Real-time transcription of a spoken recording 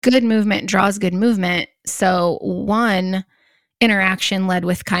good movement draws good movement. So one interaction led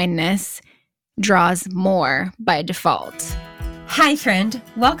with kindness draws more by default. Hi, friend.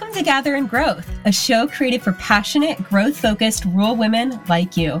 Welcome to Gather and Growth, a show created for passionate, growth-focused rural women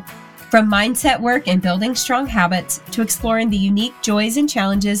like you. From mindset work and building strong habits to exploring the unique joys and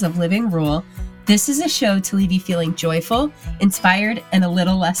challenges of living rural, this is a show to leave you feeling joyful, inspired, and a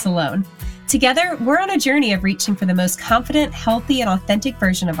little less alone. Together, we're on a journey of reaching for the most confident, healthy, and authentic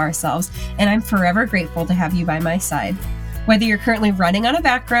version of ourselves, and I'm forever grateful to have you by my side. Whether you're currently running on a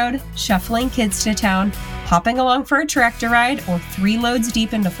back road, shuffling kids to town, hopping along for a tractor ride, or 3 loads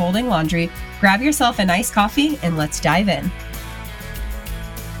deep into folding laundry, grab yourself a nice coffee and let's dive in.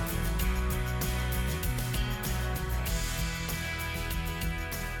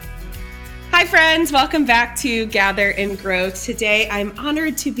 Hi, friends. Welcome back to Gather and Grow. Today, I'm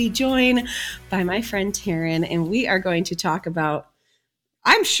honored to be joined by my friend Terryn, and we are going to talk about,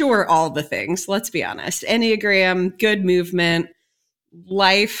 I'm sure, all the things. Let's be honest. Enneagram, good movement,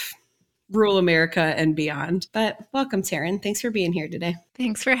 life, rural America, and beyond. But welcome, Terryn. Thanks for being here today.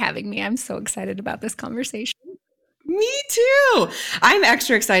 Thanks for having me. I'm so excited about this conversation. Me too. I'm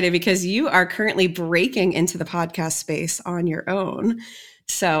extra excited because you are currently breaking into the podcast space on your own.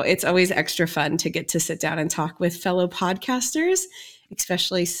 So it's always extra fun to get to sit down and talk with fellow podcasters,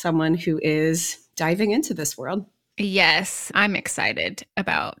 especially someone who is diving into this world. Yes, I'm excited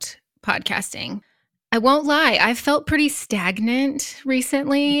about podcasting. I won't lie, I've felt pretty stagnant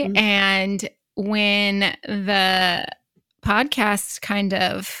recently. Mm-hmm. And when the podcast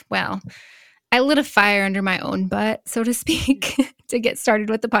I lit a fire under my own butt, so to speak, to get started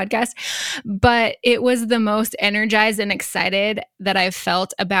with the podcast. But it was the most energized and excited that I've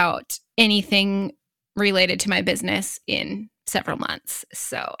felt about anything related to my business in several months.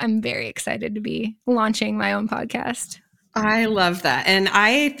 So I'm very excited to be launching my own podcast. I love that. And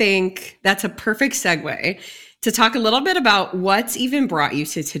I think that's a perfect segue to talk a little bit about what's even brought you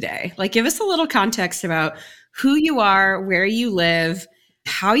to today. Like, give us a little context about who you are, where you live,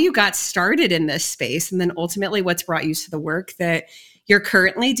 how you got started in this space, and then ultimately what's brought you to the work that you're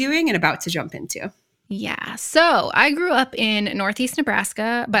currently doing and about to jump into. Yeah. So I grew up in Northeast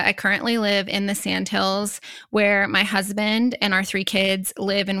Nebraska, but I currently live in the Sandhills, where my husband and our 3 kids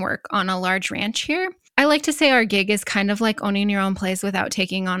live and work on a large ranch here. I like to say our gig is kind of like owning your own place without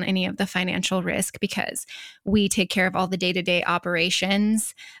taking on any of the financial risk, because we take care of all the day-to-day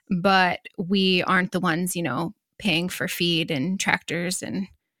operations, but we aren't the ones, paying for feed and tractors and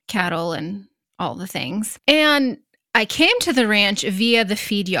cattle and all the things. And I came to the ranch via the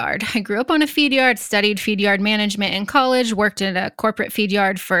feed yard. I grew up on a feed yard, studied feed yard management in college, worked at a corporate feed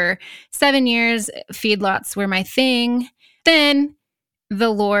yard for 7 years. Feedlots were my thing. Then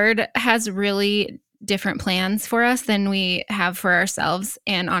the Lord has really different plans for us than we have for ourselves.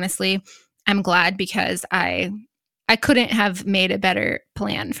 And honestly, I'm glad, because I couldn't have made a better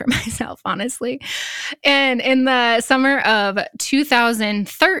plan for myself, honestly. And in the summer of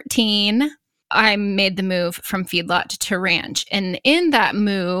 2013, I made the move from feedlot to ranch. And in that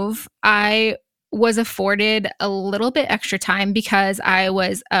move, I was afforded a little bit extra time because I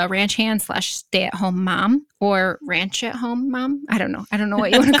was a ranch hand / stay-at-home mom, or ranch-at-home mom. I don't know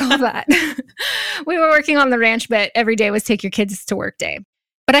what you want to call that. We were working on the ranch, but every day was take your kids to work day.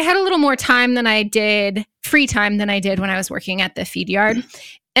 But I had a little more time than I did, free time than I did when I was working at the feed yard.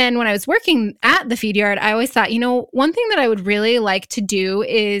 And when I was working at the feed yard, I always thought, one thing that I would really like to do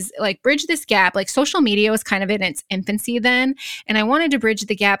is like bridge this gap. Like, social media was kind of in its infancy then. And I wanted to bridge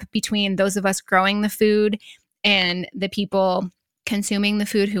the gap between those of us growing the food and the people consuming the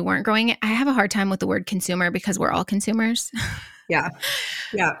food who weren't growing it. I have a hard time with the word consumer because we're all consumers. Yeah.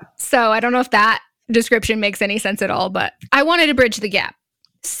 So I don't know if that description makes any sense at all, but I wanted to bridge the gap.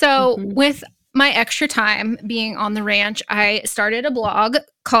 So with my extra time being on the ranch, I started a blog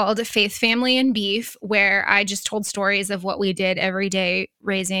called Faith, Family, and Beef, where I just told stories of what we did every day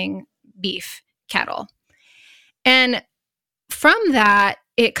raising beef cattle. And from that,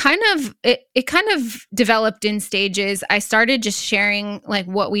 it kind of developed in stages. I started just sharing like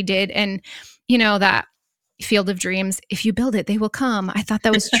what we did, and that field of dreams, if you build it, they will come. I thought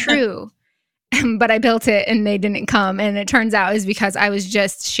that was true. But I built it and they didn't come. And it turns out it was because I was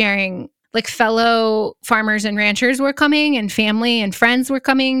just sharing, like, fellow farmers and ranchers were coming, and family and friends were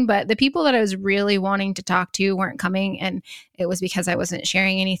coming, but the people that I was really wanting to talk to weren't coming. And it was because I wasn't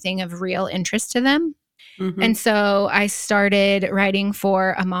sharing anything of real interest to them. Mm-hmm. And so I started writing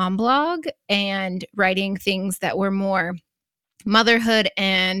for a mom blog and writing things that were more motherhood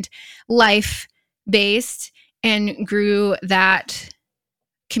and life based, and grew that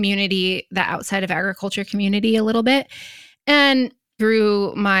community, that outside of agriculture community, a little bit. And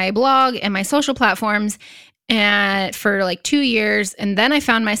through my blog and my social platforms and for like 2 years. And then I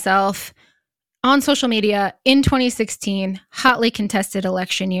found myself on social media in 2016, hotly contested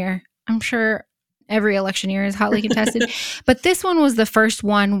election year. I'm sure every election year is hotly contested, but this one was the first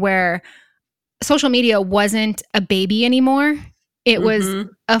one where social media wasn't a baby anymore. It was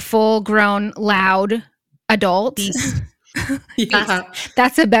a full-grown, loud adult. Beast. Beast.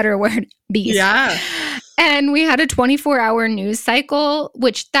 That's a better word. Beast. Yeah. And we had a 24-hour news cycle,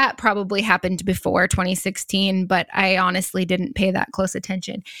 which that probably happened before 2016, but I honestly didn't pay that close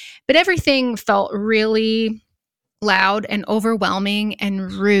attention. But everything felt really loud and overwhelming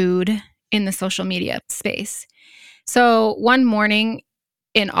and rude in the social media space. So one morning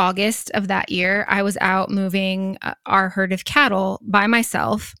in August of that year, I was out moving our herd of cattle by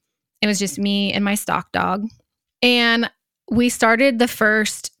myself. It was just me and my stock dog. And we started the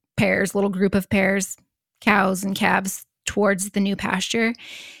first pairs, little group of pairs, cows and calves, towards the new pasture.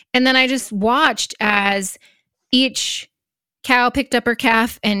 And then I just watched as each cow picked up her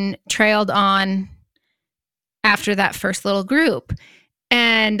calf and trailed on after that first little group.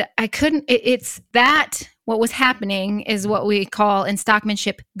 And I couldn't, what was happening is what we call in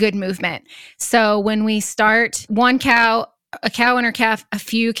stockmanship good movement. So when we start one cow, a cow and her calf, a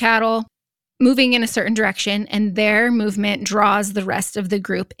few cattle moving in a certain direction, and their movement draws the rest of the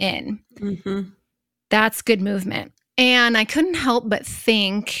group in. That's good movement. And I couldn't help but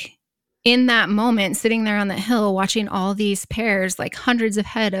think in that moment, sitting there on the hill, watching all these pairs, like hundreds of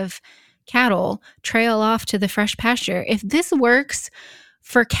head of cattle, trail off to the fresh pasture. If this works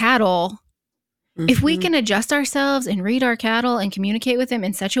for cattle, if we can adjust ourselves and read our cattle and communicate with them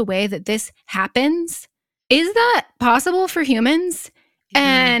in such a way that this happens, is that possible for humans?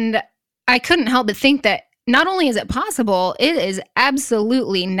 And I couldn't help but think that not only is it possible, it is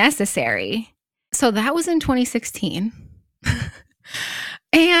absolutely necessary. So that was in 2016.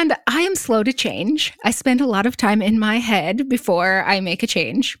 And I am slow to change. I spend a lot of time in my head before I make a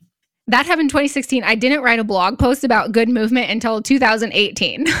change. That happened in 2016. I didn't write a blog post about good movement until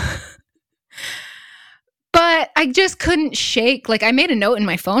 2018. But I just couldn't shake, like I made a note in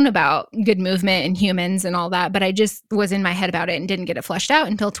my phone about good movement and humans and all that, but I just was in my head about it and didn't get it fleshed out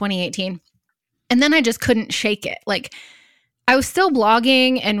until 2018. And then I just couldn't shake it. Like I was still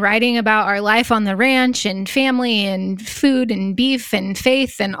blogging and writing about our life on the ranch and family and food and beef and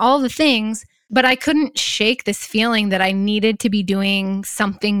faith and all the things, but I couldn't shake this feeling that I needed to be doing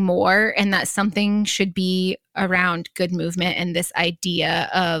something more and that something should be around good movement and this idea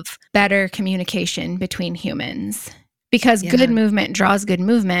of better communication between humans. Because good movement draws good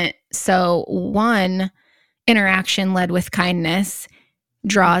movement. So one interaction led with kindness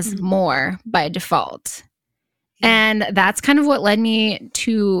draws more by default. And that's kind of what led me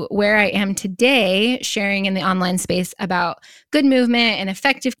to where I am today, sharing in the online space about good movement and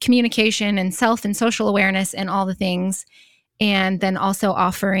effective communication and self and social awareness and all the things. And then also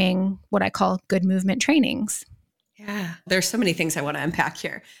offering what I call good movement trainings. Yeah, there's so many things I want to unpack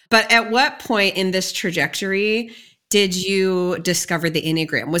here. But at what point in this trajectory did you discover the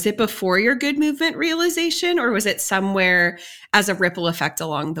Enneagram? Was it before your good movement realization, or was it somewhere as a ripple effect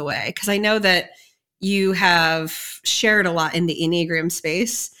along the way? Because I know that you have shared a lot in the Enneagram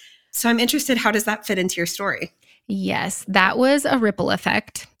space. So I'm interested, how does that fit into your story? Yes, that was a ripple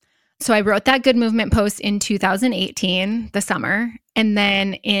effect. So I wrote that good movement post in 2018, the summer. And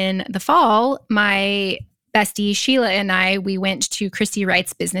then in the fall, my bestie Sheila and I, we went to Christy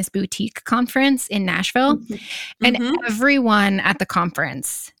Wright's Business Boutique conference in Nashville. And everyone at the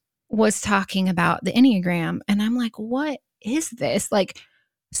conference was talking about the Enneagram. And I'm like, what is this? Like,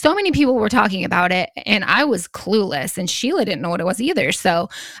 so many people were talking about it and I was clueless and Sheila didn't know what it was either. So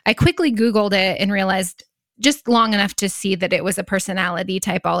I quickly Googled it and realized just long enough to see that it was a personality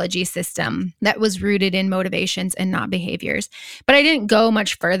typology system that was rooted in motivations and not behaviors. But I didn't go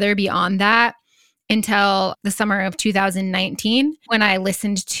much further beyond that until the summer of 2019 when I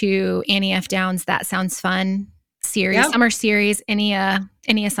listened to Annie F. Downs' That Sounds Fun series, summer series, Ennea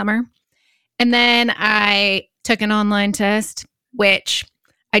Summer. And then I took an online test, which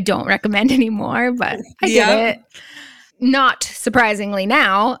I don't recommend anymore, but I did it. Not surprisingly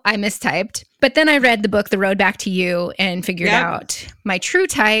now, I mistyped. But then I read the book, The Road Back to You, and figured out my true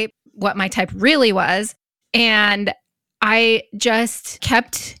type, what my type really was. And I just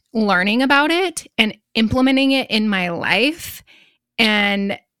kept learning about it and implementing it in my life.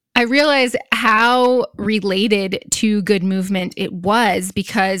 And I realized how related to good movement it was,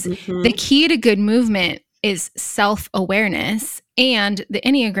 because the key to good movement is self-awareness, and the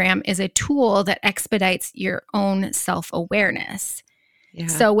Enneagram is a tool that expedites your own self-awareness. Yeah.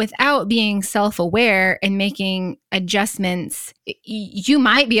 So without being self-aware and making adjustments, you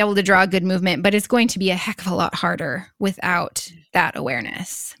might be able to draw a good movement, but it's going to be a heck of a lot harder without that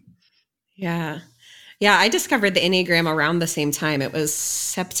awareness. Yeah. Yeah, I discovered the Enneagram around the same time. It was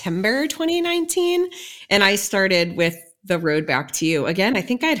September 2019. And I started with the road back to you. Again, I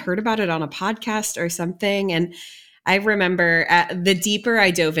think I'd heard about it on a podcast or something. And I remember the deeper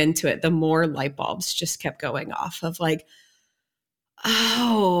I dove into it, the more light bulbs just kept going off of like,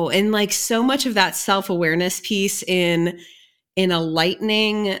 oh, and like so much of that self-awareness piece in a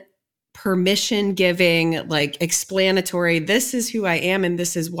lightning, permission giving, like explanatory, this is who I am and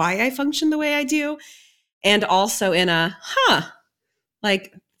this is why I function the way I do. And also in a,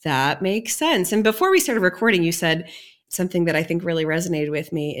 like that makes sense. And before we started recording, you said something that I think really resonated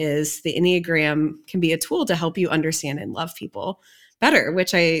with me is the Enneagram can be a tool to help you understand and love people better,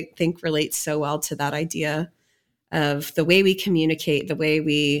 which I think relates so well to that idea of the way we communicate, the way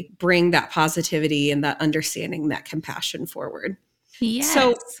we bring that positivity and that understanding, that compassion forward. Yes.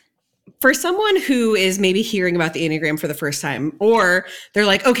 So for someone who is maybe hearing about the Enneagram for the first time, or they're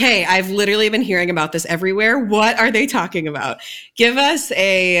like, okay, I've literally been hearing about this everywhere. What are they talking about? Give us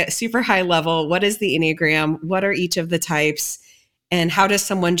a super high level. What is the Enneagram? What are each of the types? And how does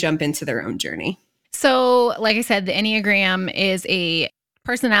someone jump into their own journey? So, like I said, the Enneagram is a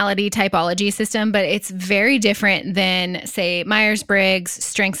personality typology system, but it's very different than, say, Myers-Briggs,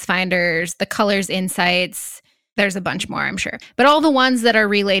 StrengthsFinders, the Colors Insights. There's a bunch more, I'm sure, but all the ones that are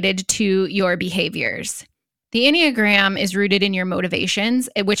related to your behaviors. The Enneagram is rooted in your motivations,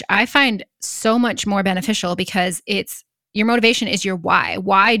 which I find so much more beneficial because your motivation is your why.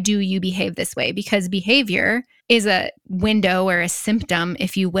 Why do you behave this way? Because behavior is a window or a symptom,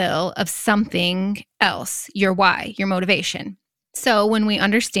 if you will, of something else, your why, your motivation. So when we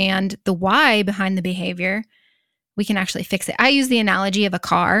understand the why behind the behavior, we can actually fix it. I use the analogy of a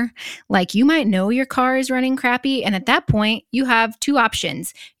car. Like you might know your car is running crappy. And at that point, you have two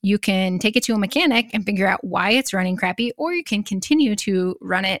options. You can take it to a mechanic and figure out why it's running crappy, or you can continue to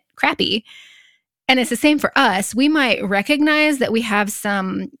run it crappy. And it's the same for us. We might recognize that we have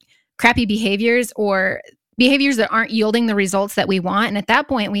some crappy behaviors or behaviors that aren't yielding the results that we want. And at that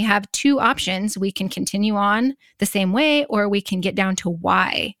point, we have two options. We can continue on the same way, or we can get down to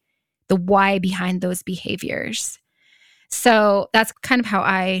why, the why behind those behaviors. So that's kind of how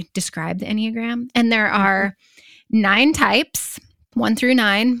I describe the Enneagram. And there are 9 types, 1 through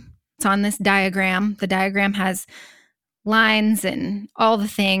 9. It's on this diagram. The diagram has lines and all the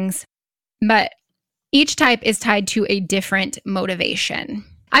things, but each type is tied to a different motivation.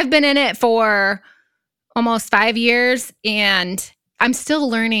 I've been in it for almost 5 years and I'm still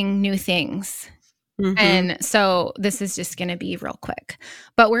learning new things. And so this is just going to be real quick.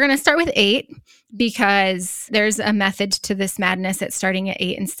 But we're going to start with 8 because there's a method to this madness that's starting at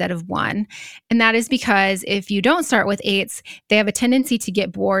 8 instead of 1. And that is because if you don't start with 8s, they have a tendency to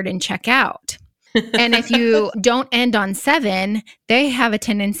get bored and check out. And if you don't end on 7, they have a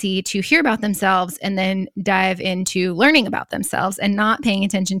tendency to hear about themselves and then dive into learning about themselves and not paying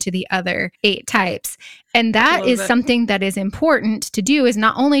attention to the other 8 types. And that is something that is important to do, is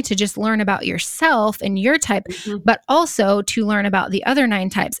not only to just learn about yourself and your type, but also to learn about the other 9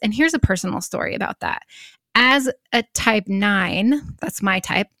 types. And here's a personal story about that. As a type 9, that's my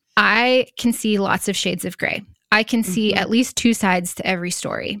type, I can see lots of shades of gray. I can see at least 2 sides to every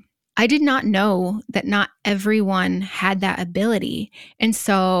story. I did not know that not everyone had that ability. And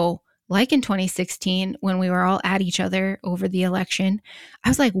so, like in 2016, when we were all at each other over the election, I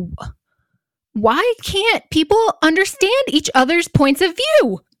was like, why can't people understand each other's points of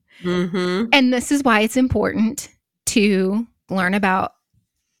view? And this is why it's important to learn about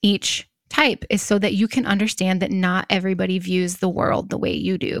each type, is so that you can understand that not everybody views the world the way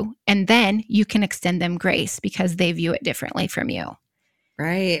you do. And then you can extend them grace because they view it differently from you.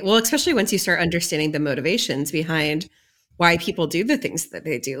 Right. Well, especially once you start understanding the motivations behind why people do the things that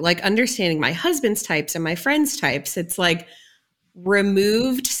they do, like understanding my husband's types and my friends' types, it's like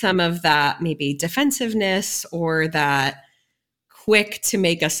removed some of that maybe defensiveness or that quick to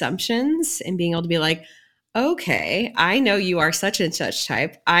make assumptions, and being able to be like, okay, I know you are such and such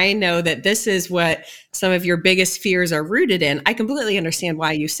type. I know that this is what some of your biggest fears are rooted in. I completely understand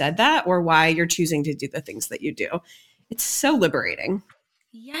why you said that or why you're choosing to do the things that you do. It's so liberating.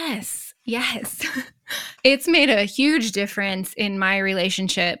 Yes. It's made a huge difference in my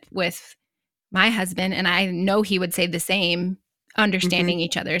relationship with my husband. And I know he would say the same. understanding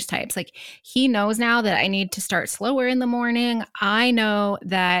each other's types. Like, he knows now that I need to start slower in the morning. I know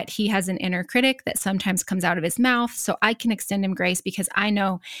that he has an inner critic that sometimes comes out of his mouth, so I can extend him grace because I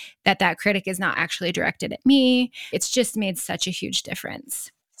know that that critic is not actually directed at me. It's just made such a huge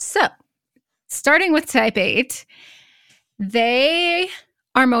difference. So, starting with type 8, they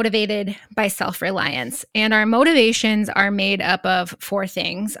are motivated by self-reliance, and our motivations are made up of 4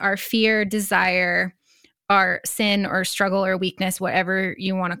 things: our fear, desire, our sin or struggle or weakness, whatever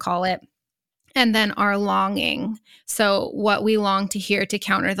you want to call it, and then our longing. So what we long to hear to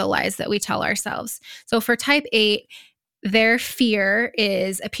counter the lies that we tell ourselves. So for type 8, their fear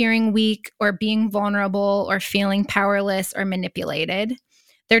is appearing weak or being vulnerable or feeling powerless or manipulated.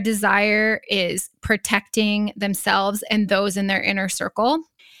 Their desire is protecting themselves and those in their inner circle.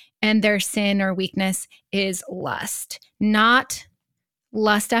 And their sin or weakness is lust, not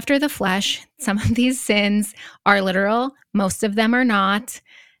lust after the flesh. Some of these sins are literal. Most of them are not.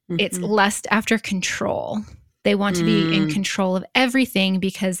 It's lust after control. They want to be in control of everything,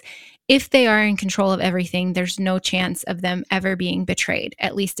 because if they are in control of everything, there's no chance of them ever being betrayed,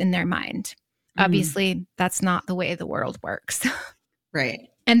 at least in their mind. Obviously, that's not the way the world works. Right.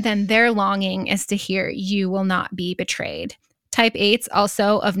 And then their longing is to hear, you will not be betrayed. Type 8s,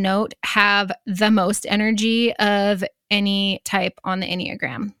 also of note, have the most energy of any type on the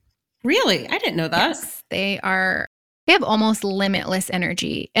Enneagram. Really? I didn't know that. Yes, they have almost limitless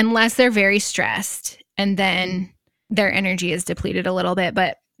energy unless they're very stressed, and then their energy is depleted a little bit,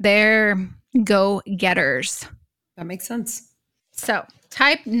 but they're go-getters. That makes sense. So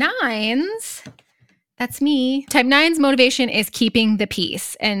type 9s, that's me. Type 9's motivation is keeping the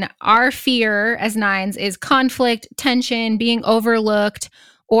peace. And our fear as 9s is conflict, tension, being overlooked,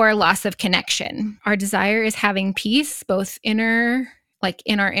 or loss of connection. Our desire is having peace, both inner, like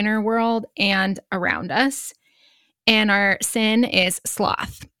in our inner world and around us. And our sin is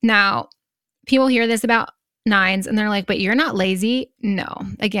sloth. Now, people hear this about 9s and they're like, but you're not lazy. No,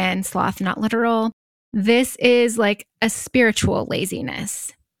 again, sloth, not literal. This is like a spiritual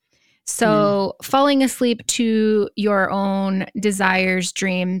laziness. So falling asleep to your own desires,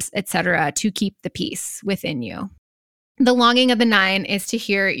 dreams, etc., to keep the peace within you. The longing of the 9 is to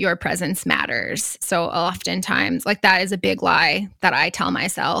hear your presence matters. So oftentimes, like, that is a big lie that I tell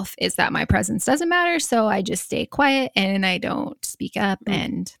myself, is that my presence doesn't matter. So I just stay quiet and I don't speak up.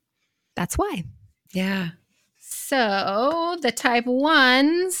 And that's why. Yeah. So the type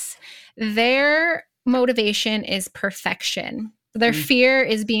 1s, their motivation is perfection. Their fear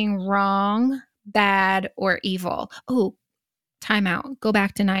is being wrong, bad, or evil. Oh, time out. Go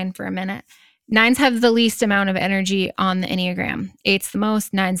back to 9 for a minute. 9s have the least amount of energy on the Enneagram. 8's the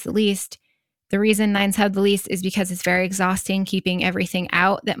most, 9's the least. The reason 9s have the least is because it's very exhausting keeping everything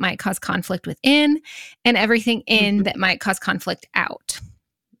out that might cause conflict within, and everything in that might cause conflict out.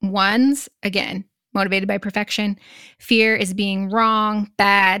 1s, again, motivated by perfection. Fear is being wrong,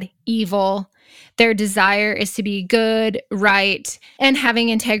 bad, evil. Their desire is to be good, right, and having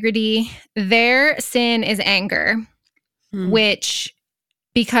integrity. Their sin is anger, which,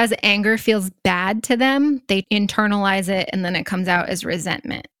 because anger feels bad to them, they internalize it and then it comes out as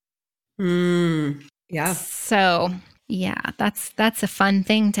resentment. Yeah. So, yeah, that's a fun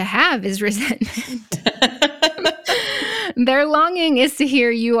thing to have, is resentment. Their longing is to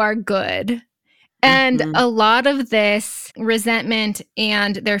hear you are good. And a lot of this resentment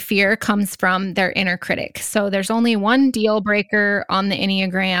and their fear comes from their inner critic. So there's only one deal breaker on the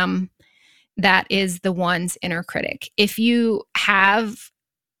Enneagram, that is the 1's inner critic. If you have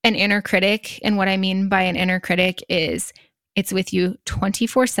an inner critic, and what I mean by an inner critic is it's with you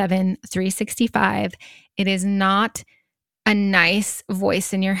 24/7, 365. It is not a nice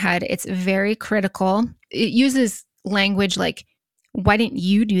voice in your head. It's very critical. It uses language like, why didn't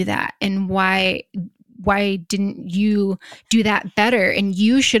you do that? And why didn't you do that better? And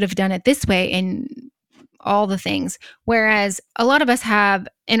you should have done it this way, and all the things. Whereas a lot of us have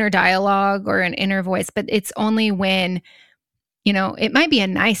inner dialogue or an inner voice, but it's only when, it might be a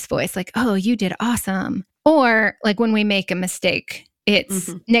nice voice, like, oh, you did awesome. Or like when we make a mistake,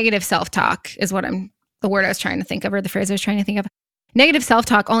 it's negative self-talk is the word I was trying to think of, or the phrase I was trying to think of. Negative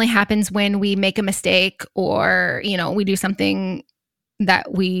self-talk only happens when we make a mistake, or, we do something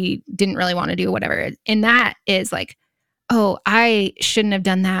that we didn't really want to do, whatever. And that is like, oh, I shouldn't have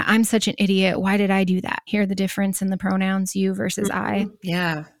done that. I'm such an idiot. Why did I do that? Hear the difference in the pronouns you versus I.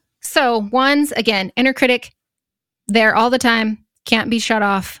 Yeah. So 1s, again, inner critic, there all the time, can't be shut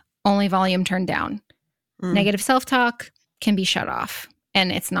off, only volume turned down. Negative self-talk can be shut off,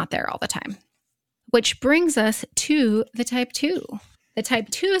 and it's not there all the time. Which brings us to the type 2. The type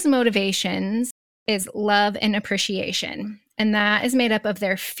 2's motivations is love and appreciation. and that is made up of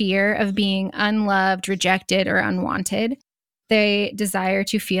their fear of being unloved, rejected, or unwanted. They desire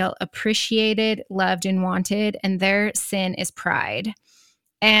to feel appreciated, loved, and wanted, and their sin is pride.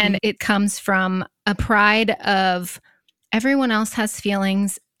 And it comes from a pride of everyone else has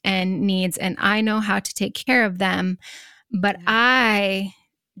feelings and needs, and I know how to take care of them, but I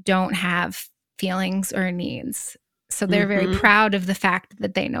don't have feelings or needs. So they're very proud of the fact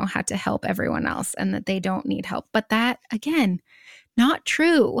that they know how to help everyone else and that they don't need help. But that, again, not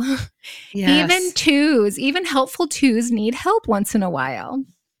true. Even twos, even helpful twos need help once in a while.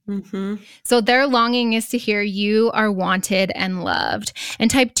 So their longing is to hear you are wanted and loved.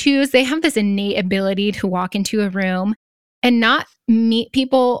 And type twos, they have this innate ability to walk into a room and not meet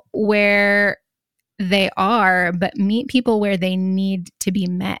people where they are, but meet people where they need to be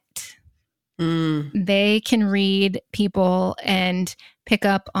met. They can read people and pick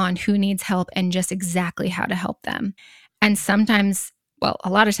up on who needs help and just exactly how to help them. And sometimes, well,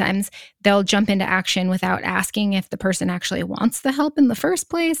 a lot of times, they'll jump into action without asking if the person actually wants the help in the first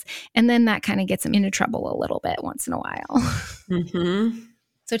place. And then that kind of gets them into trouble a little bit once in a while.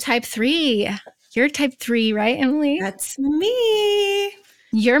 So type 3, you're type 3, right, Emily? That's me.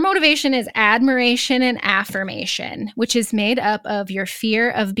 Your motivation is admiration and affirmation, which is made up of your fear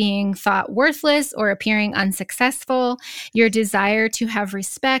of being thought worthless or appearing unsuccessful, your desire to have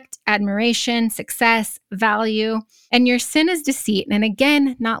respect, admiration, success, value, and your sin is deceit. And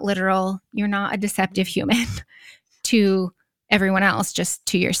again, not literal. You're not a deceptive human to everyone else, just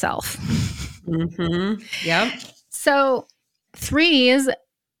to yourself. Yep. So 3s,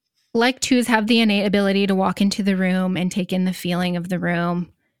 like 2s, have the innate ability to walk into the room and take in the feeling of the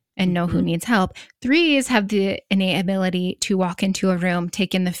room and know who needs help. 3s have the innate ability to walk into a room,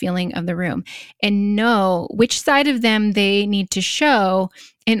 take in the feeling of the room, and know which side of them they need to show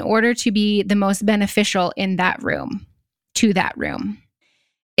in order to be the most beneficial in that room, to that room.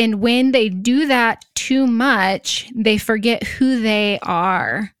 And when they do that too much, they forget who they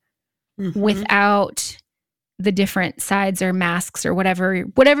are without the different sides or masks or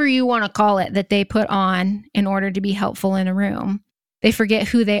whatever you want to call it that they put on in order to be helpful in a room. They forget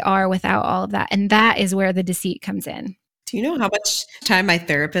who they are without all of that. And that is where the deceit comes in. Do you know how much time my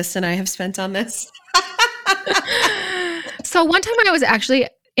therapist and I have spent on this? So one time I was actually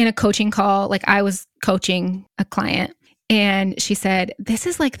in a coaching call, like I was coaching a client, and she said, "This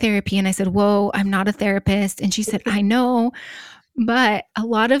is like therapy." And I said, "Whoa, I'm not a therapist." And she said, "I know. But a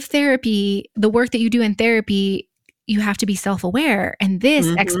lot of therapy, the work that you do in therapy, you have to be self-aware. And this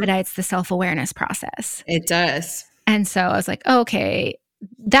expedites the self-awareness process." It does. And so I was like, okay,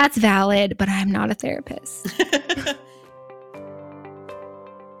 that's valid, but I'm not a therapist.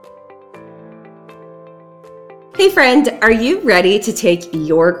 Hey friend, are you ready to take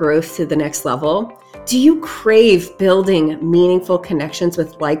your growth to the next level? Do you crave building meaningful connections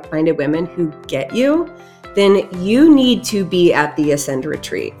with like-minded women who get you? Then you need to be at the Ascend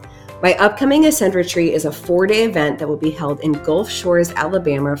Retreat. My upcoming Ascend Retreat is a 4-day event that will be held in Gulf Shores,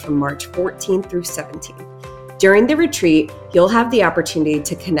 Alabama from March 14th through 17th. During the retreat, you'll have the opportunity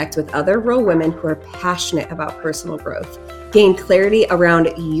to connect with other real women who are passionate about personal growth, gain clarity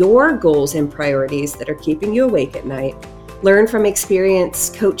around your goals and priorities that are keeping you awake at night, learn from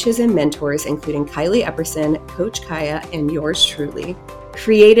experienced coaches and mentors, including Kylie Epperson, Coach Kaya, and yours truly,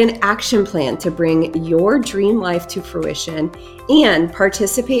 create an action plan to bring your dream life to fruition, and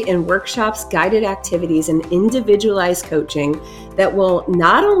participate in workshops, guided activities, and individualized coaching that will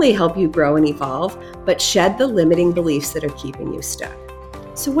not only help you grow and evolve, but shed the limiting beliefs that are keeping you stuck.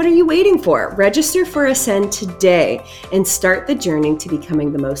 So what are you waiting for? Register for Ascend today and start the journey to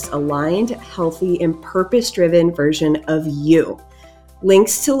becoming the most aligned, healthy, and purpose-driven version of you.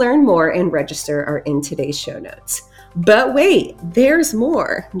 Links to learn more and register are in today's show notes. But wait, there's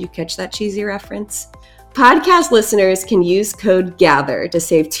more. You catch that cheesy reference? Podcast listeners can use code GATHER to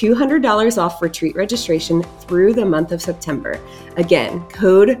save $200 off retreat registration through the month of September. Again,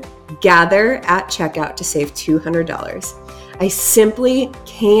 code GATHER at checkout to save $200. I simply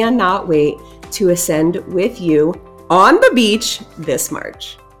cannot wait to ascend with you on the beach this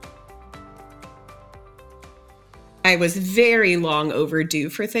March. I was very long overdue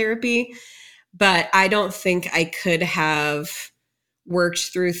for therapy, but I don't think I could have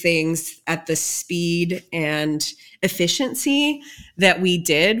worked through things at the speed and efficiency that we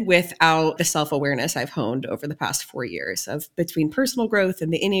did without the self-awareness I've honed over the past 4 years of between personal growth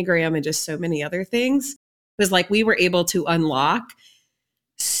and the Enneagram and just so many other things. It was like we were able to unlock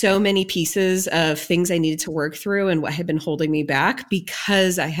so many pieces of things I needed to work through and what had been holding me back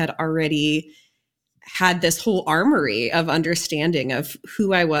because I had already had this whole armory of understanding of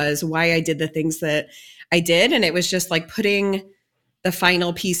who I was, why I did the things that I did. And it was just like putting the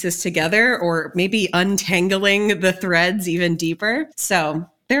final pieces together, or maybe untangling the threads even deeper. So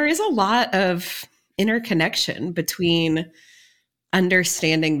there is a lot of interconnection between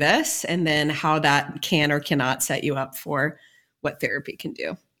understanding this and then how that can or cannot set you up for what therapy can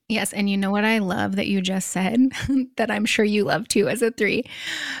do. Yes. And you know what I love that you just said, that I'm sure you love too as a 3,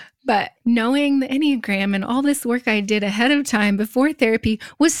 but knowing the Enneagram and all this work I did ahead of time before therapy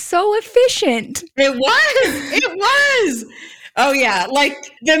was so efficient. It was. Oh yeah. Like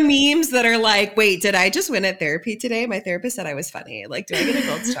the memes that are like, wait, did I just win at therapy today? My therapist said I was funny. Like, do I get a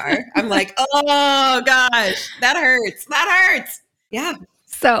gold star? I'm like, oh gosh, that hurts. That hurts. Yeah.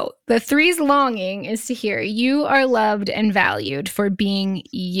 So the 3's longing is to hear you are loved and valued for being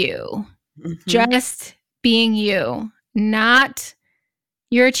you. Mm-hmm. Just being you, not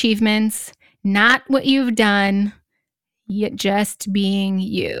your achievements, not what you've done, yet just being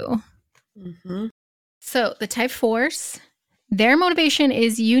you. Mm-hmm. So the type 4s, their motivation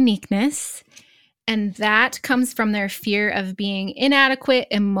is uniqueness, and that comes from their fear of being inadequate,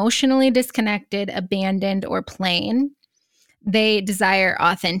 emotionally disconnected, abandoned, or plain. They desire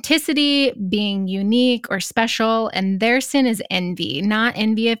authenticity, being unique or special, and their sin is envy, not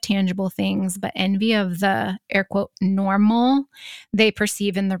envy of tangible things, but envy of the, air quote, normal they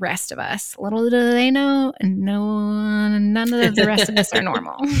perceive in the rest of us. Little do they know, none of the rest of us are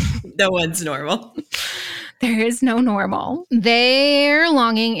normal. No one's normal. There is no normal. Their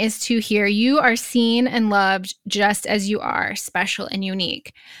longing is to hear you are seen and loved just as you are, special and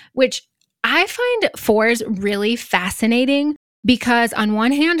unique, which I find 4s really fascinating because on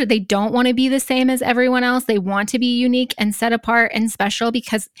one hand, they don't want to be the same as everyone else. They want to be unique and set apart and special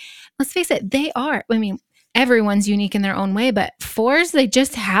because, let's face it, they are. I mean, everyone's unique in their own way, but 4s, they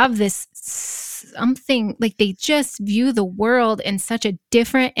just have this something, like they just view the world in such a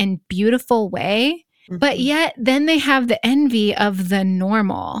different and beautiful way. Mm-hmm. But yet then they have the envy of the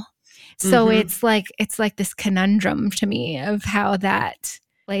normal. So it's like this conundrum to me of how that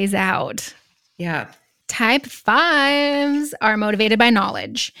plays out. Yeah. Type 5s are motivated by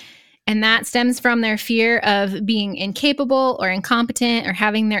knowledge, and that stems from their fear of being incapable or incompetent or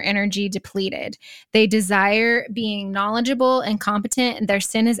having their energy depleted. They desire being knowledgeable and competent, and their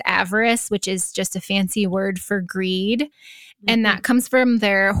sin is avarice, which is just a fancy word for greed. And that comes from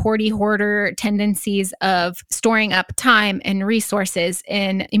their hoarder tendencies of storing up time and resources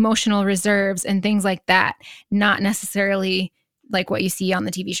and emotional reserves and things like that, not necessarily like what you see on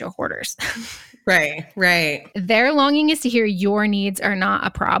the TV show Hoarders. Right. Their longing is to hear your needs are not a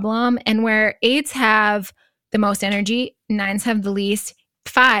problem. And where 8s have the most energy, 9s have the least,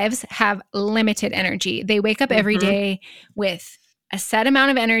 5s have limited energy. They wake up every day with a set amount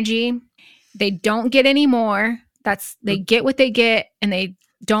of energy. They don't get any more. They get what they get, and they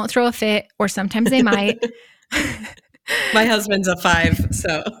don't throw a fit, or sometimes they might. My husband's a 5,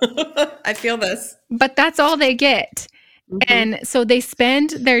 so I feel this. But that's all they get. And so they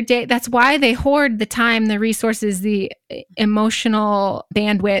spend their day. That's why they hoard the time, the resources, the emotional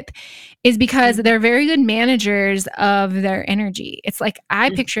bandwidth, is because they're very good managers of their energy. It's like, I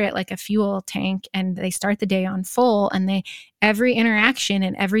picture it like a fuel tank, and they start the day on full, and every interaction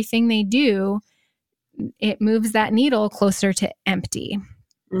and everything they do, it moves that needle closer to empty.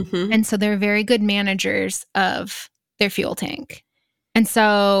 And so they're very good managers of their fuel tank. And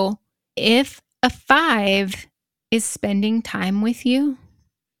so if a 5 is spending time with you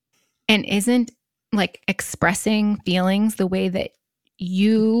and isn't like expressing feelings the way that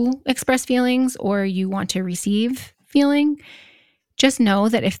you express feelings or you want to receive feeling, just know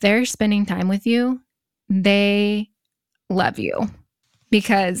that if they're spending time with you, they love you,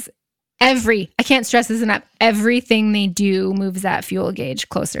 because I can't stress this enough, everything they do moves that fuel gauge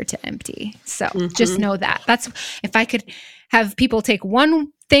closer to empty. So just know that. That's, if I could have people take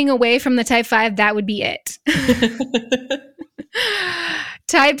one thing away from the type 5, that would be it.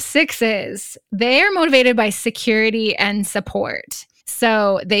 Type 6s, they are motivated by security and support.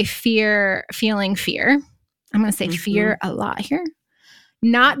 So they fear feeling fear. I'm going to say fear a lot here.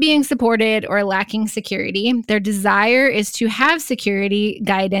 Not being supported or lacking security. Their desire is to have security,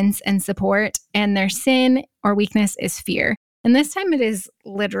 guidance, and support, and their sin or weakness is fear. And this time it is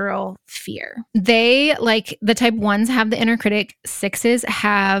literal fear. They, like the type 1s, have the inner critic. 6s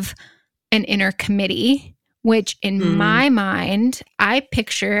have an inner committee, which in my mind, I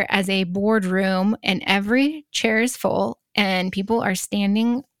picture as a boardroom, and every chair is full and people are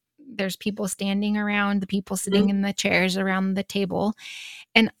standing. There's people standing around the people sitting in the chairs around the table,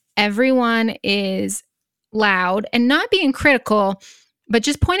 and everyone is loud and not being critical, but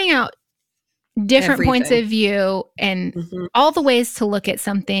just pointing out different points Everything. of view and all the ways to look at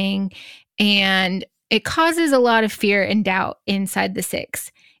something. And it causes a lot of fear and doubt inside the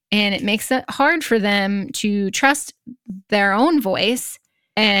 6. And it makes it hard for them to trust their own voice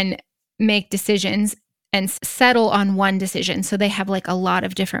and make decisions and settle on one decision. So they have like a lot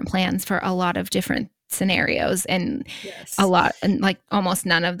of different plans for a lot of different scenarios, and a lot, and like almost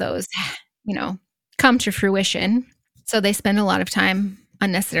none of those, come to fruition. So they spend a lot of time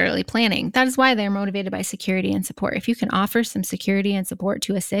unnecessarily planning. That is why they're motivated by security and support. If you can offer some security and support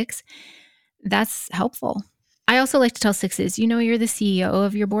to a 6, that's helpful. I also like to tell 6s, you're the CEO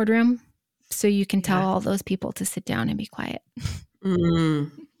of your boardroom, so you can tell all those people to sit down and be quiet.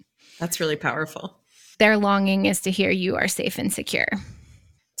 That's really powerful. Their longing is to hear you are safe and secure.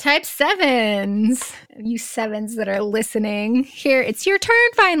 Type 7s, you 7s that are listening, here, it's your turn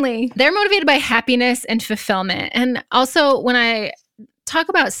finally. They're motivated by happiness and fulfillment. And also when I talk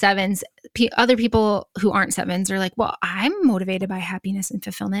about 7s, other people who aren't 7s are like, well, I'm motivated by happiness and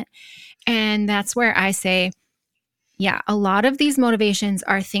fulfillment. And that's where I say, yeah, a lot of these motivations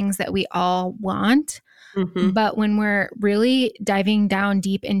are things that we all want. But when we're really diving down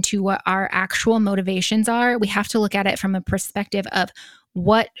deep into what our actual motivations are, we have to look at it from a perspective of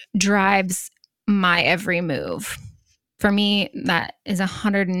what drives my every move. For me, that is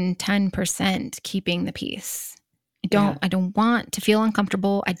 110% keeping the peace. I don't want to feel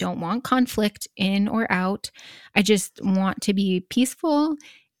uncomfortable. I don't want conflict in or out. I just want to be peaceful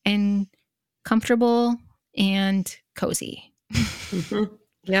and comfortable and cozy.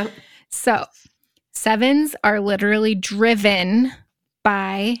 Yeah. So 7s are literally driven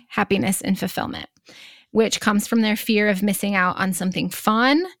by happiness and fulfillment, which comes from their fear of missing out on something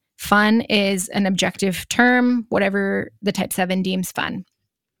fun. Fun is an objective term, whatever the type 7 deems fun.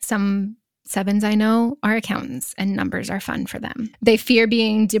 Some 7s I know are accountants, and numbers are fun for them. They fear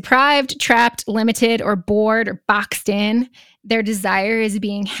being deprived, trapped, limited, or bored, or boxed in. Their desire is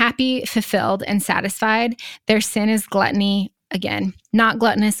being happy, fulfilled, and satisfied. Their sin is gluttony. Again, not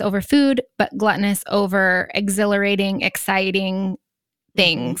gluttonous over food, but gluttonous over exhilarating, exciting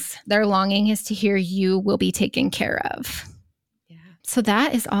things. Their longing is to hear you will be taken care of. Yeah. So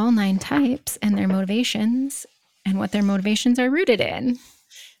that is all 9 types and their motivations and what their motivations are rooted in.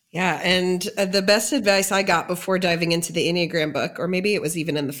 Yeah. And the best advice I got before diving into the Enneagram book, or maybe it was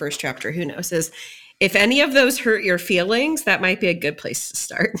even in the first chapter, who knows, is if any of those hurt your feelings, that might be a good place to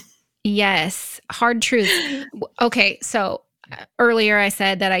start. Yes. Hard truth. Okay. So earlier I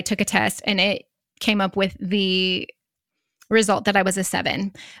said that I took a test and it came up with the result that I was a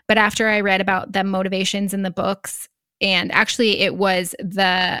 7. But after I read about the motivations in the books, and actually it was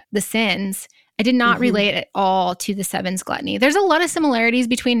the sins, I did not relate at all to the 7's gluttony. There's a lot of similarities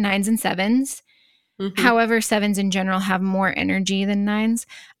between 9s and 7s. However, 7s in general have more energy than 9s,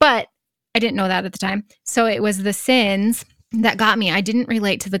 but I didn't know that at the time. So it was the sins that got me. I didn't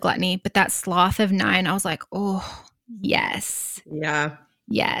relate to the gluttony, but that sloth of 9, I was like, oh, yes. Yeah.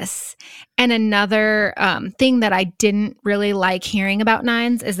 Yes. And another thing that I didn't really like hearing about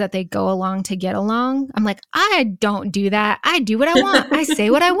 9s is that they go along to get along. I'm like, I don't do that. I do what I want. I say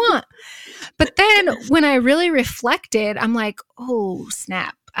what I want. But then when I really reflected, I'm like, oh,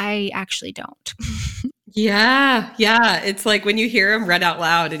 snap. I actually don't. Yeah. Yeah. It's like when you hear them read out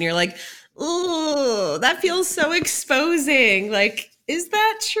loud and you're like, oh, that feels so exposing. Like, is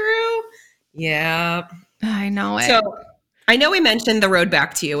that true? Yeah. I know it. So I know we mentioned The Road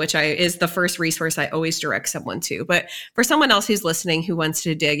Back to You, which is the first resource I always direct someone to. But for someone else who's listening who wants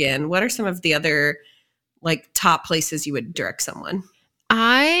to dig in, what are some of the other top places you would direct someone?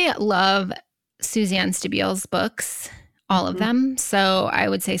 I love Suzanne Stabile books, all of them. So I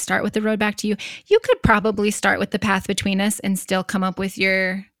would say start with The Road Back to You. You could probably start with The Path Between Us and still come up with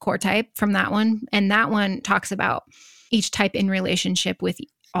your core type from that one. And that one talks about each type in relationship with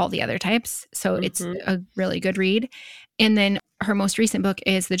all the other types. So it's a really good read. And then her most recent book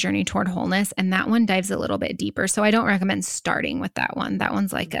is The Journey Toward Wholeness. And that one dives a little bit deeper. So I don't recommend starting with that one. That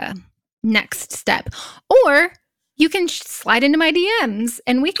one's like a next step. Or you can slide into my DMs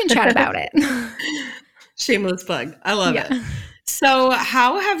and we can chat about it. Shameless plug. I love it. So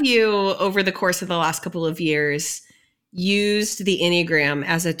how have you, over the course of the last couple of years, used the Enneagram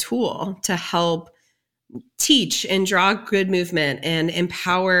as a tool to help teach and draw good movement and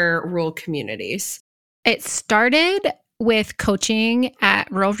empower rural communities? It started with coaching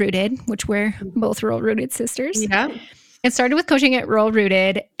at Rural Rooted, which we're both Rural Rooted sisters. Yeah. It started with coaching at Rural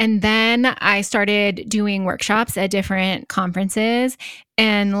Rooted, and then I started doing workshops at different conferences.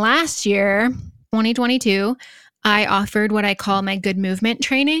 And last year, 2022, I offered what I call my good movement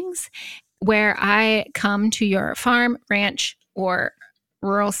trainings, where I come to your farm, ranch, or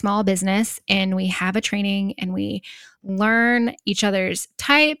rural small business, and we have a training and we learn each other's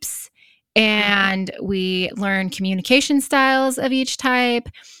types and we learn communication styles of each type.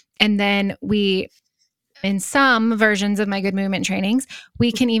 And then we, in some versions of my good movement trainings,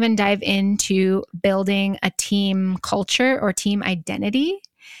 we can even dive into building a team culture or team identity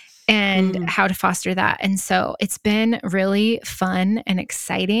and how to foster that. And so it's been really fun and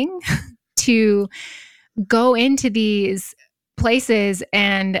exciting to go into these places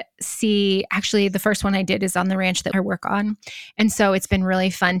and see. Actually, the first one I did is on the ranch that I work on. And so it's been really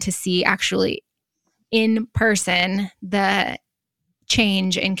fun to see actually in person the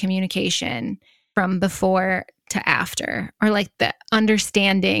change in communication from before to after, or like the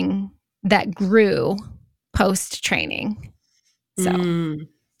understanding that grew post training. So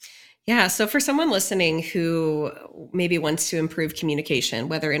yeah. So for someone listening who maybe wants to improve communication,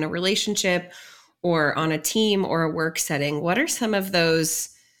 whether in a relationship or on a team or a work setting, what are some of those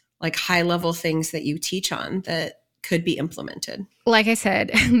like high level things that you teach on that could be implemented? Like I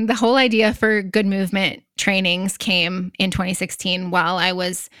said, the whole idea for good movement trainings came in 2016 while I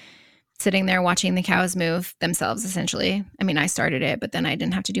was sitting there watching the cows move themselves, essentially. I mean, I started it, but then I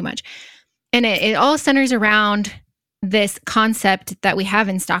didn't have to do much. And it all centers around this concept that we have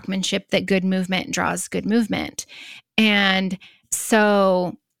in stockmanship that good movement draws good movement. And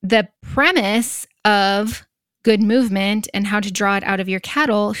so the premise of good movement and how to draw it out of your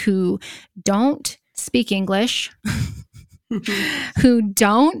cattle who don't speak English, who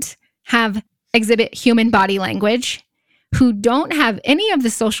don't exhibit human body language, who don't have any of the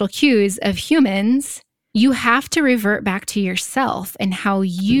social cues of humans, you have to revert back to yourself and how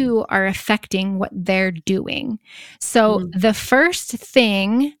you are affecting what they're doing. So the first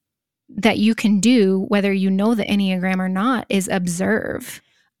thing that you can do, whether you know the Enneagram or not, is observe.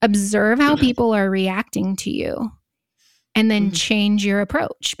 Observe how people are reacting to you and then change your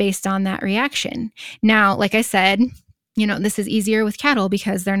approach based on that reaction. Now, like I said, this is easier with cattle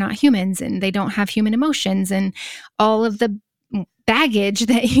because they're not humans and they don't have human emotions and all of the baggage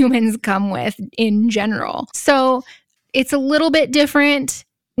that humans come with in general. So it's a little bit different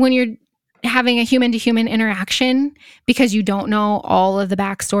when you're having a human to human interaction because you don't know all of the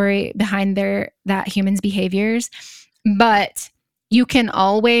backstory behind that human's behaviors, but you can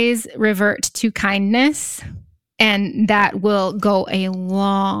always revert to kindness. And that will go a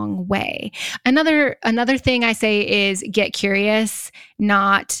long way. Another thing I say is get curious,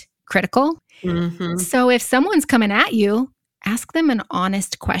 not critical. So if someone's coming at you, ask them an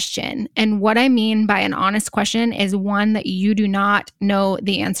honest question. And what I mean by an honest question is one that you do not know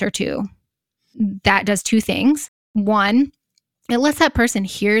the answer to. That does two things. One, it lets that person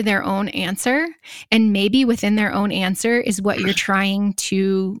hear their own answer. And maybe within their own answer is what you're trying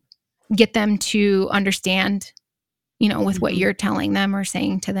to get them to understand, with what you're telling them or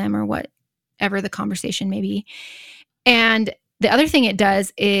saying to them or whatever the conversation may be. And the other thing it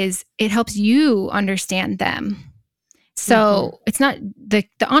does is it helps you understand them. So it's not the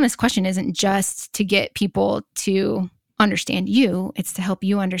honest question isn't just to get people to understand you, it's to help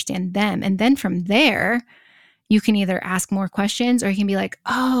you understand them. And then from there, you can either ask more questions or you can be like,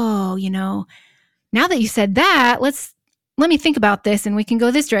 oh, now that you said that, let me think about this and we can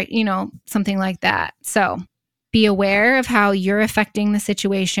go this direction, something like that. So be aware of how you're affecting the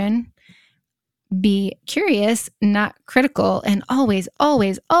situation. Be curious, not critical, and always,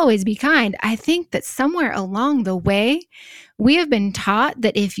 always, always be kind. I think that somewhere along the way, we have been taught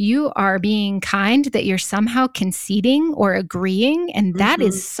that if you are being kind, that you're somehow conceding or agreeing, and that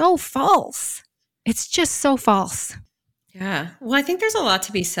is so false. It's just so false. Yeah. Well, I think there's a lot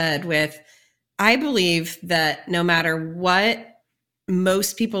to be said I believe that no matter what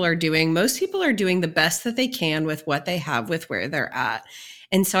most people are doing the best that they can with what they have, with where they're at.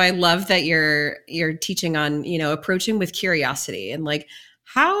 And so I love that you're teaching on, approaching with curiosity and like,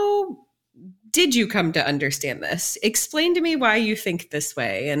 how did you come to understand this? Explain to me why you think this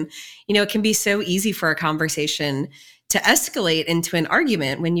way. And, it can be so easy for a conversation to escalate into an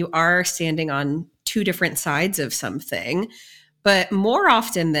argument when you are standing on two different sides of something. But more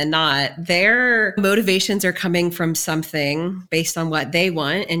often than not, their motivations are coming from something based on what they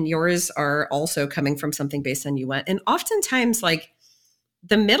want, and yours are also coming from something based on you want. And oftentimes, like,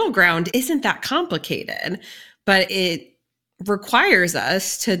 the middle ground isn't that complicated, but it requires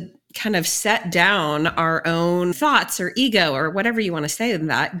us to kind of set down our own thoughts or ego or whatever you want to say in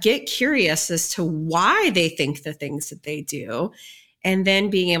that, get curious as to why they think the things that they do, and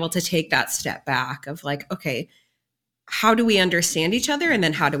then being able to take that step back of like, okay, how do we understand each other? And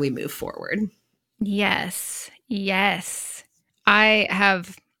then how do we move forward? Yes. I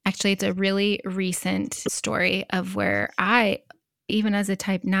have, actually, it's a really recent story of where I even as a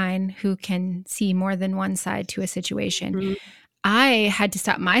type 9 who can see more than one side to a situation, Mhm. I had to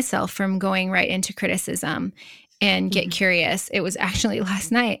stop myself from going right into criticism and get Mhm. curious. It was actually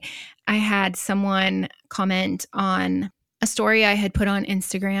last night, I had someone comment on a story I had put on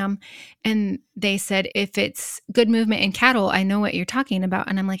Instagram, and they said, if it's good movement in cattle, I know what you're talking about.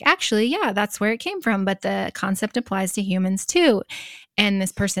 And I'm like, actually, yeah, that's where it came from, but the concept applies to humans too. And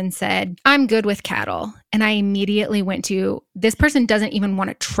this person said, I'm good with cattle. And I immediately went to, this person doesn't even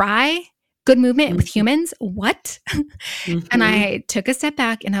want to try good movement with Mhm. humans. What? And Mhm. I took a step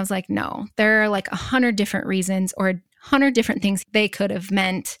back and I was like, no, there are like 100 different reasons or 100 different things they could have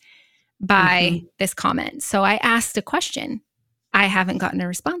meant by Mhm. this comment. So I asked a question. I haven't gotten a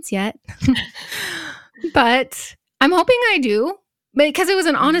response yet, but I'm hoping I do, because it was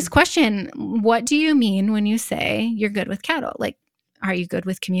an honest Mhm. question. What do you mean when you say you're good with cattle? Like, are you good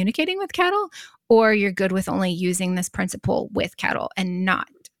with communicating with cattle, or you're good with only using this principle with cattle and not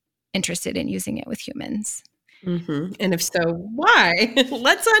interested in using it with humans? Mhm. And if so, why?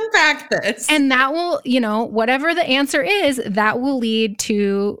 Let's unpack this. And that will, whatever the answer is, that will lead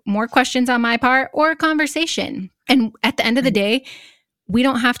to more questions on my part or a conversation. And at the end of the Right. day, we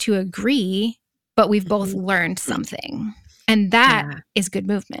don't have to agree, but we've both Mhm. learned something. And that Yeah. is good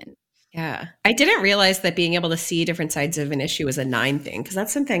movement. Yeah. I didn't realize that being able to see different sides of an issue was a 9 thing, because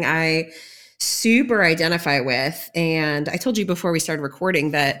that's something I super identify with. And I told you before we started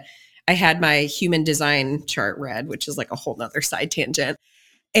recording that I had my human design chart read, which is like a whole nother side tangent.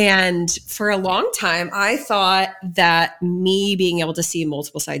 And for a long time, I thought that me being able to see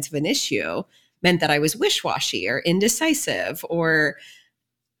multiple sides of an issue meant that I was wish-washy or indecisive or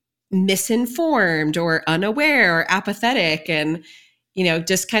misinformed or unaware or apathetic. And,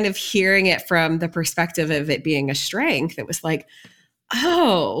 just kind of hearing it from the perspective of it being a strength, it was like,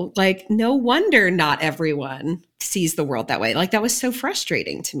 oh, like, no wonder not everyone sees the world that way. Like, that was so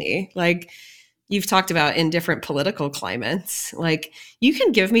frustrating to me. Like, you've talked about in different political climates, like, you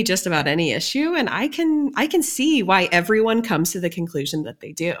can give me just about any issue and I can see why everyone comes to the conclusion that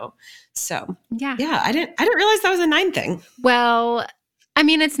they do. So Yeah. yeah, I didn't realize that was a 9 thing. Well, I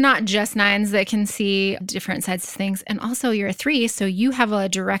mean, it's not just 9s that can see different sides of things. And also, you're a 3, so you have a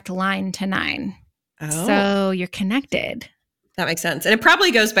direct line to 9. Oh, So you're connected. that makes sense. And it probably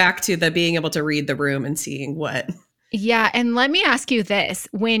goes back to the being able to read the room and seeing what. Yeah. And let me ask you this.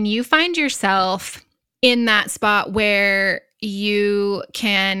 When you find yourself in that spot where you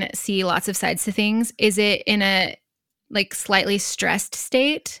can see lots of sides to things, is it in a like slightly stressed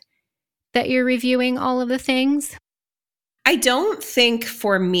state that you're reviewing all of the things? I don't think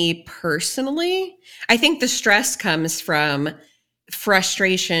for me personally, I think the stress comes from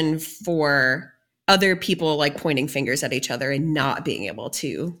frustration for other people, like pointing fingers at each other and not being able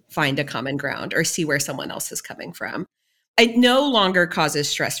to find a common ground or see where someone else is coming from. It no longer causes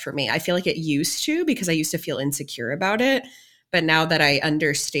stress for me. I feel like it used to, because I used to feel insecure about it. But now that I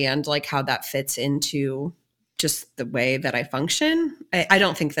understand like how that fits into just the way that I function, I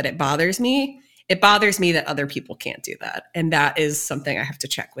don't think that it bothers me. It bothers me that other people can't do that. And that is something I have to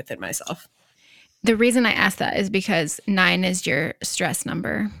check within myself. The reason I ask that is because 9 is your stress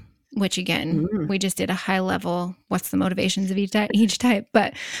number, which again, Mm. we just did a high level, what's the motivations of each type,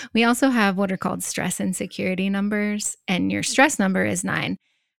 but we also have what are called stress and security numbers, and your stress number is 9.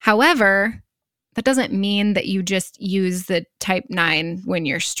 However, that doesn't mean that you just use the type 9 when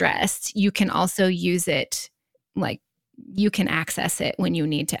you're stressed. You can also use it, like, you can access it when you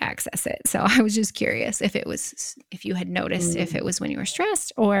need to access it. So I was just curious if you had noticed if it Mm. was when you were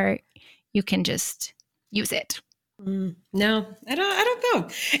stressed, or you can just use it. No, I don't know.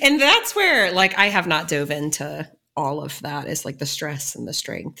 And that's where like I have not dove into all of that, is like the stress and the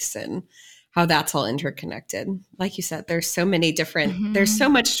strengths and how that's all interconnected. Like you said, there's so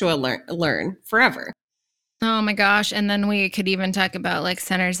Mhm. much to learn forever. Oh my gosh. And then we could even talk about like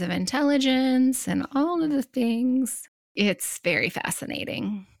centers of intelligence and all of the things. It's very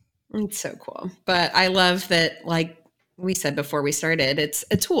fascinating. It's so cool. But I love that, like we said before we started, it's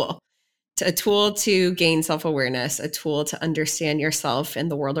a tool. It's a tool to gain self-awareness, a tool to understand yourself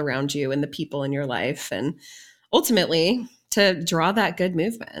and the world around you and the people in your life, and ultimately to draw that good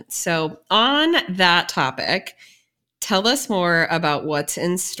movement. So on that topic, tell us more about what's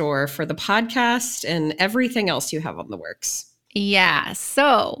in store for the podcast and everything else you have on the works. Yeah.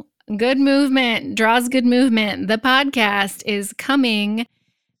 So good movement draws good movement. The podcast is coming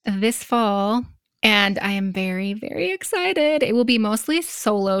this fall, and I am very, very excited. It will be mostly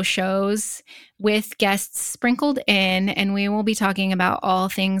solo shows with guests sprinkled in, and we will be talking about all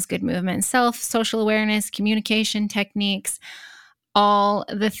things good movement, self, social awareness, communication techniques, all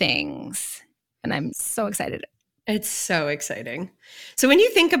the things. And I'm so excited. It's so exciting. So when you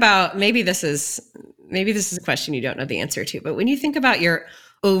think about, maybe this is a question you don't know the answer to, but when you think about your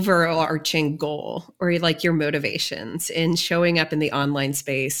overarching goal or like your motivations in showing up in the online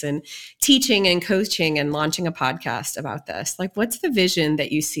space and teaching and coaching and launching a podcast about this, like what's the vision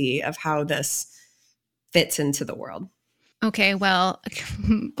that you see of how this fits into the world? Okay, well,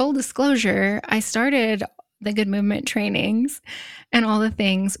 full disclosure, I started the Good Movement trainings and all the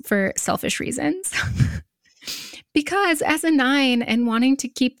things for selfish reasons. Because as a 9 and wanting to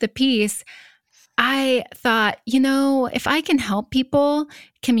keep the peace, I thought, if I can help people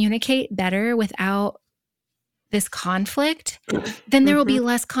communicate better without this conflict, then there will be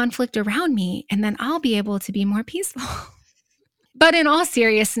less conflict around me, and then I'll be able to be more peaceful. But in all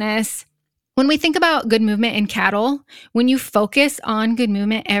seriousness, when we think about good movement in cattle, when you focus on good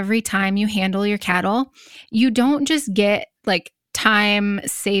movement every time you handle your cattle, you don't just get like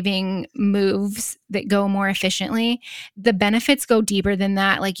time-saving moves that go more efficiently. The benefits go deeper than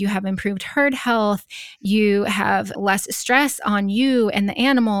that. Like you have improved herd health, you have less stress on you and the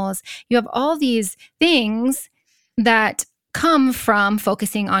animals. You have all these things that come from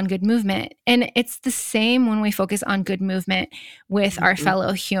focusing on good movement. And it's the same when we focus on good movement with our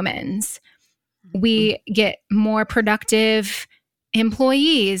fellow humans. We get more productive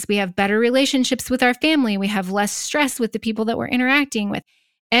employees. We have better relationships with our family. We have less stress with the people that we're interacting with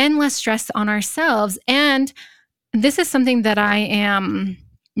and less stress on ourselves. And this is something that I am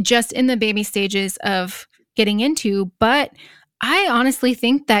just in the baby stages of getting into, but I honestly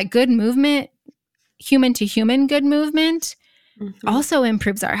think that good movement, human to human good movement, also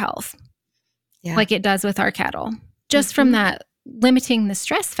improves our health, like it does with our cattle, just from that limiting the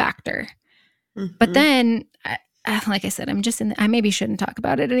stress factor. But then, like I said, I maybe shouldn't talk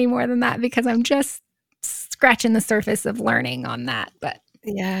about it any more than that because I'm just scratching the surface of learning on that. But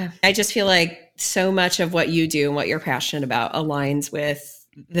yeah, I just feel like so much of what you do and what you're passionate about aligns with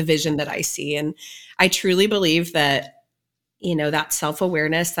the vision that I see. And I truly believe that, that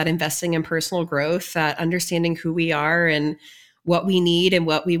self-awareness, that investing in personal growth, that understanding who we are and what we need and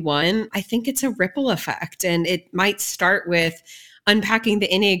what we want, I think it's a ripple effect. And it might start with unpacking the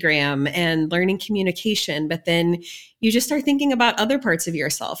Enneagram and learning communication, but then you just start thinking about other parts of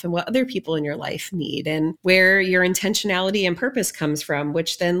yourself and what other people in your life need and where your intentionality and purpose comes from,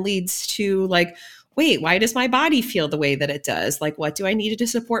 which then leads to like, wait, why does my body feel the way that it does? Like, what do I need to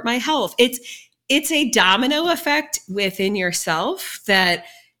support my health? It's a domino effect within yourself that,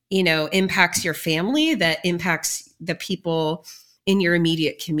 impacts your family, that impacts the people in your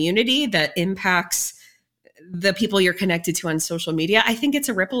immediate community, that impacts the people you're connected to on social media. I think it's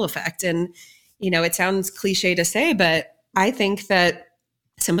a ripple effect. And, it sounds cliche to say, but I think that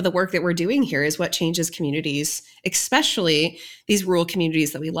some of the work that we're doing here is what changes communities, especially these rural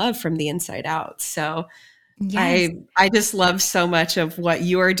communities that we love from the inside out. So yes. I just love so much of what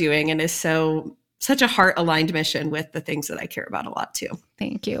you are doing and is such a heart aligned mission with the things that I care about a lot too.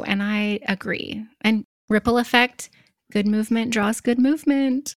 Thank you. And I agree. And ripple effect, good movement draws good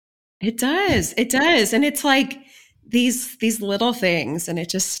movement. It does. It does. And it's like these little things. And it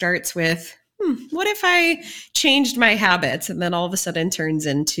just starts with, what if I changed my habits? And then all of a sudden turns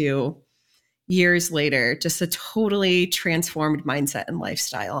into years later, just a totally transformed mindset and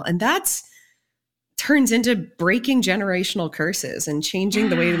lifestyle. And that's turns into breaking generational curses and changing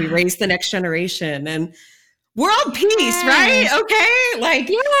the way that we raise the next generation and world peace, right? Okay. Like,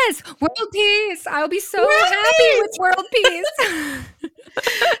 yes, world peace. I'll be so happy with world peace.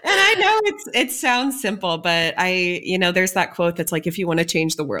 And I know it sounds simple, but there's that quote that's like, if you want to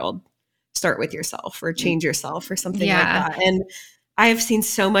change the world, start with yourself or change yourself or something like that. And I've seen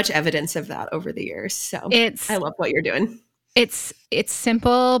so much evidence of that over the years. So I love what you're doing. It's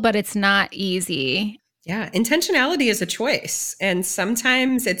simple, but it's not easy. Yeah. Intentionality is a choice. And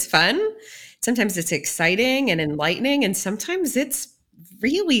sometimes it's fun. Sometimes it's exciting and enlightening. And sometimes it's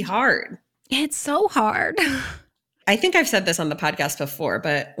really hard. It's so hard. I think I've said this on the podcast before,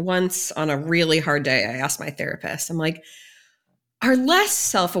 but once on a really hard day, I asked my therapist, I'm like, are less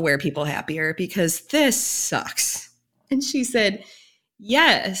self-aware people happier? Because this sucks. And she said,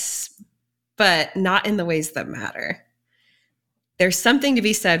 yes, but not in the ways that matter. There's something to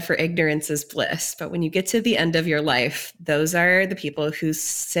be said for ignorance is bliss. But when you get to the end of your life, those are the people who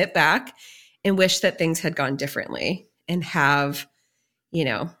sit back and wish that things had gone differently and have,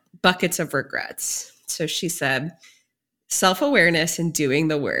 buckets of regrets. So she said, self-awareness and doing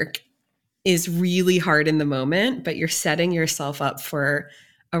the work is really hard in the moment, but you're setting yourself up for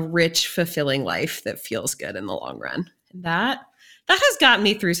a rich, fulfilling life that feels good in the long run. And that has gotten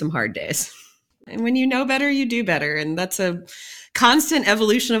me through some hard days. And when you know better, you do better. And that's a constant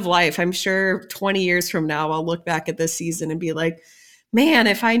evolution of life. I'm sure 20 years from now, I'll look back at this season and be like, man,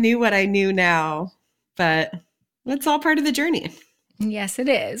 if I knew what I knew now. But it's all part of the journey. Yes, it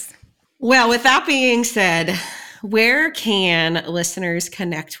is. Well, with that being said, where can listeners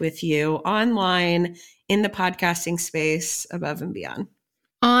connect with you online, in the podcasting space, above and beyond?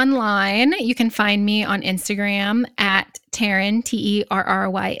 Online, you can find me on Instagram at Terryn, Terryn,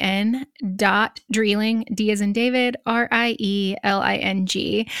 .Drieling, D as in David,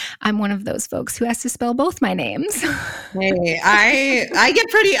 Rieling. I'm one of those folks who has to spell both my names. Hey, I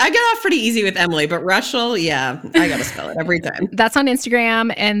get off pretty easy with Emily, but Russell, yeah, I got to spell it every time. That's on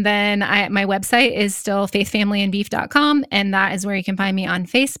Instagram. And then my website is still faithfamilyandbeef.com. And that is where you can find me on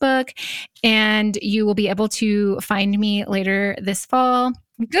Facebook. And you will be able to find me later this fall.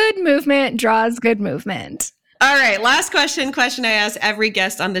 Good movement draws good movement. All right. Last question I ask every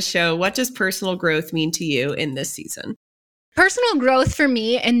guest on the show. What does personal growth mean to you in this season? Personal growth for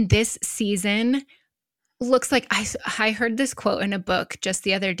me in this season looks like I heard this quote in a book just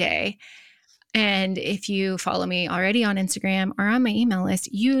the other day. And if you follow me already on Instagram or on my email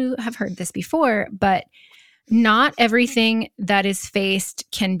list, you have heard this before, but not everything that is faced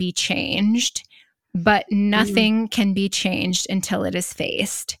can be changed, but nothing can be changed until it is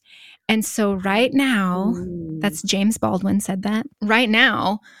faced. And so right now, that's James Baldwin said that. Right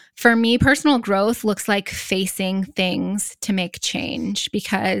now, for me, personal growth looks like facing things to make change,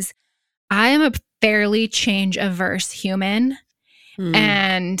 because I am a fairly change-averse human.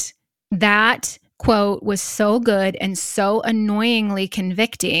 And that quote was so good and so annoyingly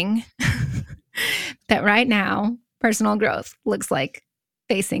convicting that right now, personal growth looks like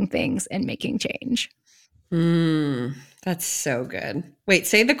facing things and making change. That's so good. Wait,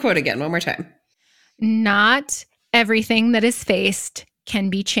 say the quote again one more time. Not everything that is faced can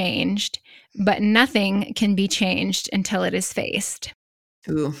be changed, but nothing can be changed until it is faced.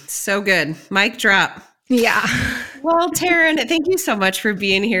 Ooh, so good. Mic drop. Yeah. Well, Terryn, thank you so much for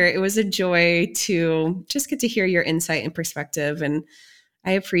being here. It was a joy to just get to hear your insight and perspective. And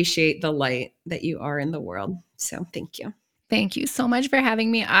I appreciate the light that you are in the world. So thank you. Thank you so much for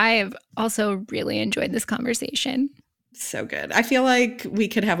having me. I've also really enjoyed this conversation. So good. I feel like we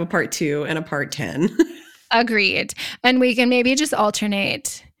could have a part 2 and a part 10. Agreed. And we can maybe just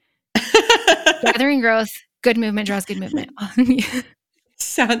alternate. Gathering growth, good movement draws good movement.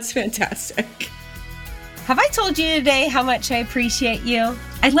 Sounds fantastic. Have I told you today how much I appreciate you?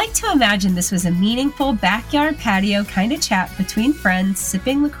 I'd like to imagine this was a meaningful backyard patio kind of chat between friends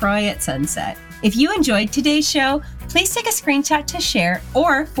sipping LaCroix at sunset. If you enjoyed today's show, please take a screenshot to share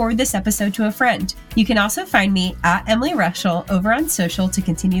or forward this episode to a friend. You can also find me at Emily Rushell over on social to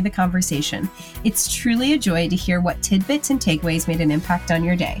continue the conversation. It's truly a joy to hear what tidbits and takeaways made an impact on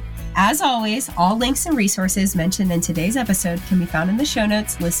your day. As always, all links and resources mentioned in today's episode can be found in the show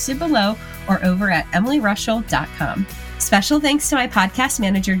notes listed below or over at emilyrushell.com. Special thanks to my podcast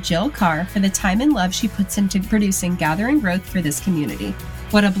manager, Jill Carr, for the time and love she puts into producing Gathering Growth for this community.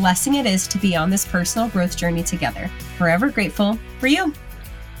 What a blessing it is to be on this personal growth journey together. Forever grateful for you.